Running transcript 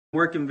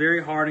Working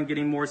very hard on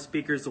getting more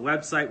speakers. The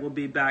website will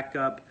be back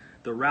up.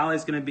 The rally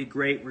is going to be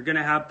great. We're going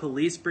to have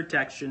police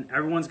protection.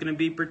 Everyone's going to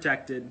be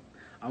protected.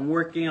 I'm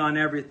working on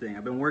everything.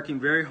 I've been working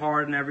very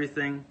hard on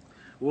everything.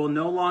 Will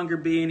no longer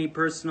be any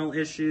personal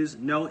issues,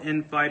 no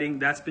infighting.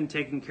 That's been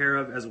taken care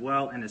of as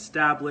well and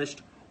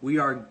established. We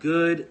are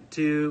good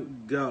to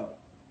go.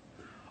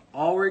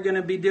 All we're going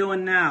to be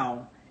doing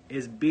now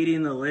is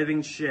beating the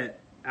living shit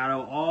out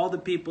of all the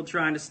people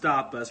trying to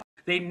stop us.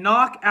 They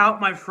knock out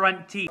my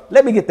front teeth.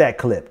 Let me get that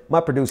clip.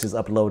 My producers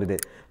uploaded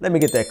it. Let me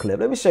get that clip.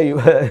 Let me show you.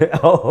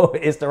 Oh,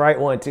 it's the right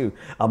one too.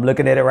 I'm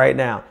looking at it right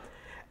now.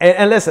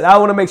 And listen, I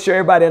want to make sure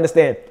everybody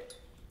understands.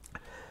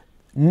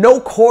 No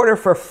quarter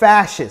for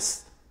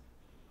fascists.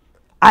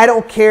 I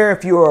don't care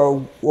if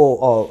you're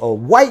a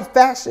white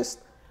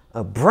fascist,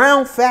 a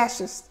brown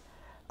fascist,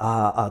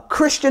 a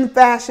Christian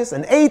fascist,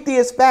 an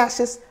atheist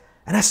fascist,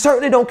 and I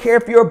certainly don't care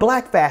if you're a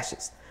black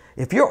fascist.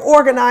 If you're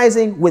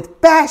organizing with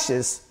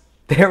fascists,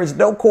 there is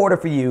no quarter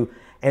for you.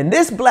 And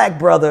this black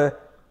brother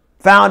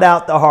found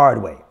out the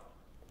hard way.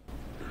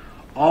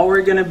 All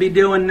we're going to be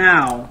doing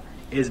now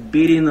is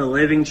beating the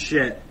living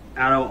shit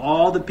out of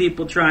all the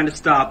people trying to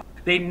stop.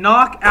 They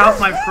knock out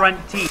my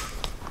front teeth.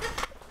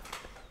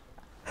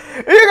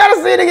 You got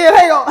to see it again.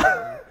 Hang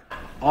on.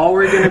 All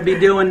we're going to be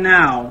doing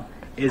now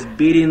is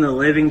beating the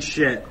living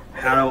shit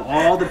out of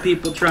all the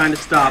people trying to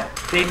stop.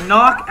 They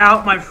knock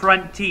out my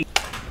front teeth.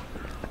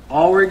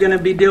 All we're going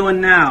to be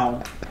doing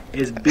now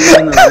is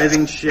beating the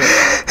living shit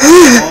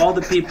out of all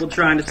the people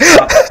trying to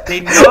stop. They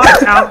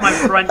knock out my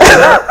front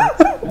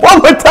teeth. One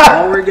more time.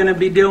 All we're going to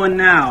be doing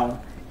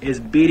now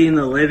is beating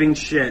the living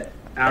shit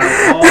out of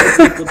all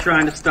the people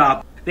trying to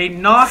stop. They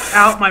knock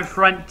out my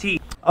front teeth.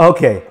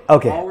 Okay.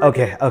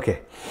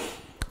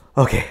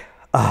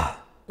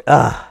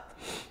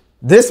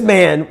 This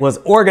man was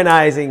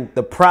organizing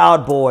the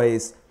Proud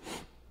Boys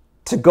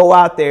to go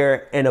out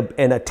there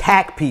and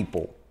attack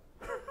people.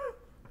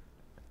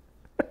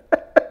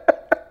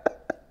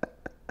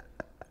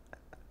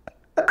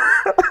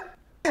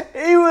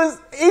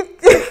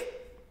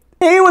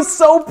 He was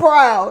so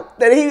proud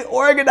that he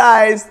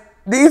organized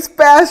these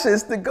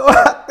fascists to go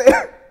out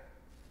there.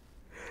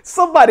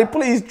 Somebody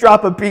please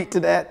drop a beat to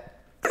that.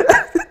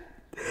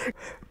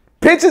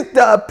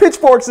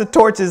 Pitchforks and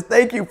torches,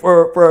 thank you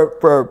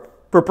for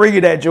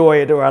bringing that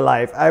joy into our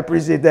life. I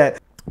appreciate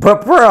that.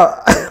 But bro,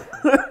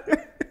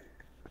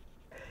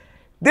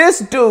 this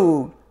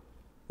dude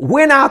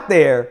went out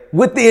there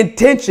with the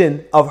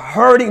intention of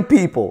hurting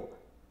people.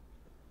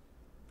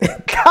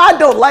 God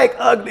don't like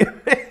ugly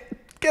men.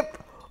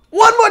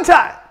 One more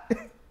time.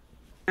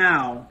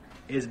 Now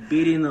is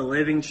beating the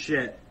living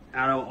shit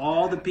out of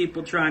all the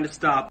people trying to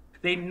stop.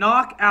 They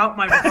knock out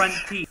my front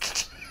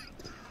teeth.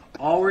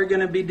 All we're going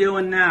to be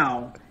doing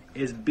now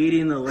is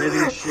beating the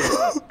living shit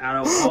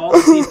out of all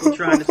the people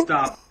trying to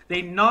stop.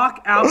 They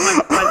knock out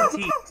my front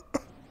teeth.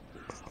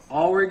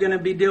 All we're going to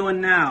be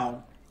doing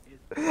now is...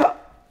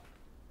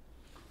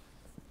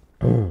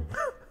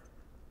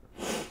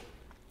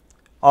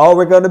 All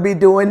we're going to be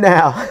doing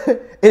now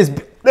is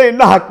they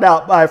knocked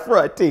out my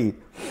front teeth.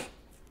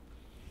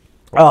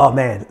 Oh,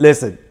 man.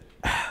 Listen.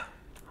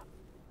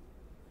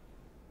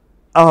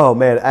 Oh,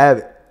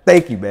 man.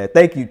 Thank you, man.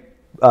 Thank you,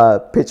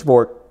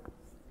 pitchfork,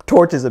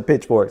 torches and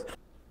pitchforks.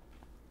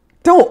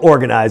 Don't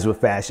organize with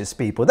fascist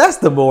people. That's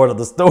the moral of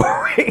the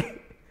story.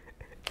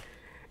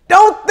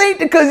 Don't think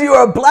because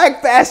you're a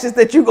black fascist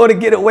that you're going to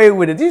get away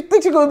with it. Do you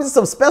think you're going to get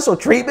some special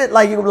treatment?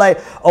 Like you're like,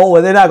 oh,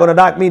 well, they're not going to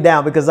knock me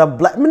down because I'm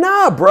black.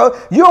 Nah, bro.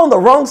 You're on the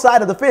wrong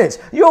side of the fence.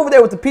 You're over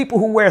there with the people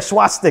who wear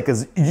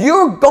swastikas.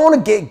 You're going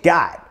to get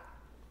got.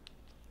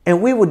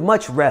 And we would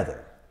much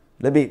rather,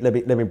 let me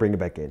bring it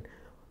back in.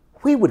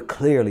 We would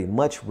clearly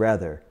much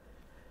rather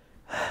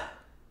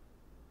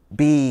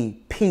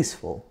be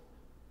peaceful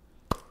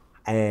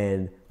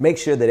and make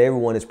sure that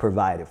everyone is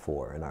provided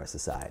for in our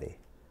society.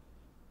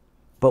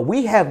 But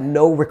we have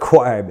no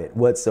requirement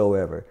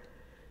whatsoever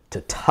to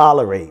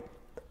tolerate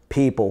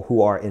people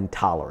who are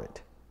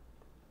intolerant.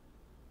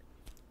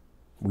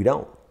 We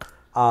don't.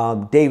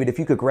 David, if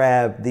you could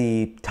grab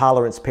the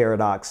tolerance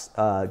paradox,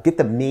 get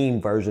the meme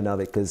version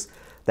of it because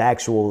the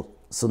actual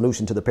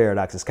solution to the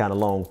paradox is kind of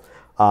long.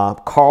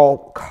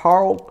 Karl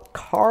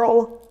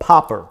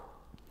Popper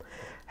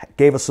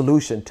gave a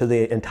solution to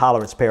the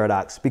intolerance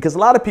paradox because a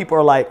lot of people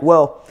are like,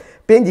 well,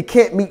 Ben, you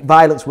can't meet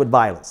violence with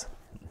violence.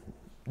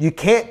 You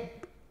can't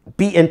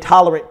be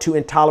intolerant to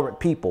intolerant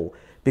people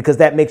because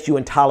that makes you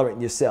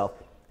intolerant yourself.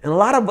 And a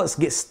lot of us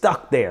get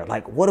stuck there.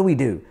 Like, what do we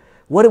do?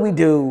 What do we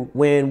do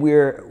when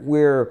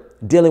we're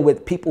dealing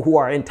with people who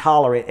are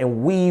intolerant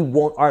and we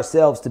want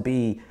ourselves to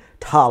be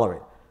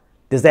tolerant?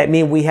 Does that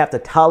mean we have to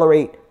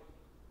tolerate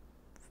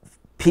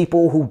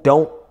people who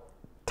don't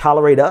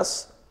tolerate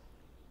us?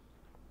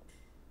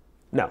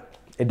 No,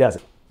 it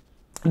doesn't.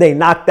 They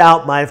knocked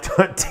out my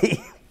front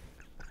teeth.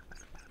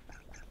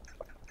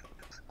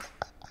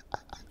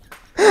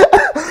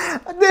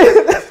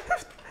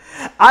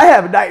 I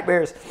have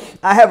nightmares.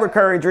 I have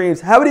recurring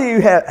dreams. How many of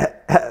you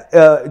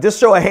have, just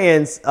show of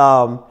hands,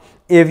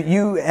 if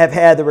you have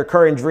had the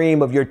recurring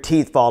dream of your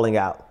teeth falling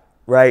out?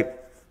 right?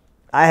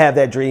 I have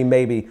that dream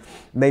maybe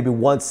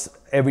once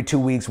every 2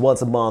 weeks,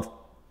 once a month.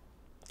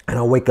 And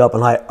I wake up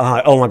and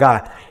oh my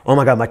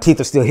God, my teeth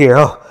are still here.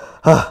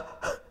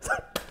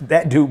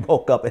 That dude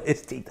woke up and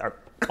his teeth are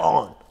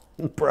gone,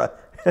 bruh.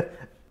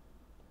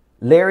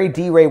 Larry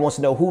D. Ray wants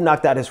to know who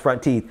knocked out his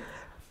front teeth.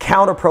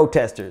 Counter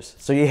protesters.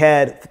 So you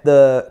had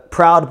the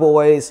Proud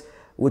Boys,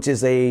 which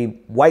is a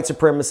white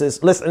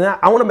supremacist. Listen,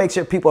 I want to make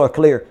sure people are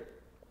clear.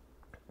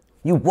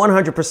 You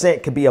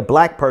 100% could be a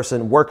black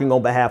person working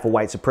on behalf of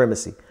white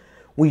supremacy.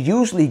 We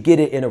usually get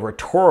it in a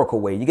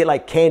rhetorical way. You get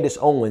like Candace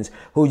Owens,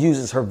 who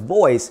uses her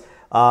voice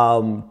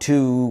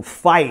to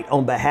fight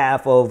on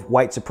behalf of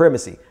white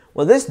supremacy.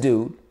 Well, this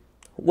dude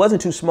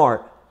wasn't too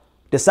smart,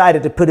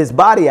 decided to put his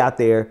body out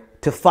there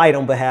to fight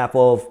on behalf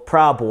of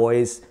Proud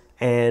Boys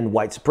and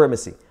white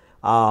supremacy.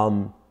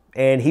 And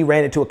he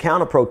ran into a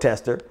counter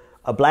protester,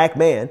 a black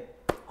man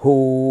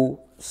who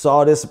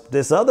saw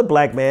this other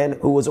black man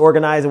who was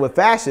organizing with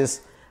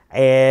fascists,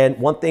 and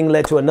one thing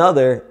led to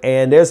another.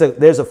 And there's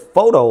a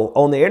photo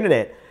on the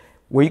internet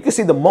where you can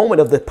see the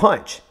moment of the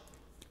punch,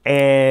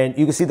 and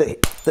you can see the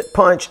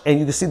punch, and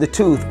you can see the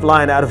tooth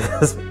flying out of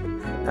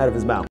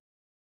his mouth.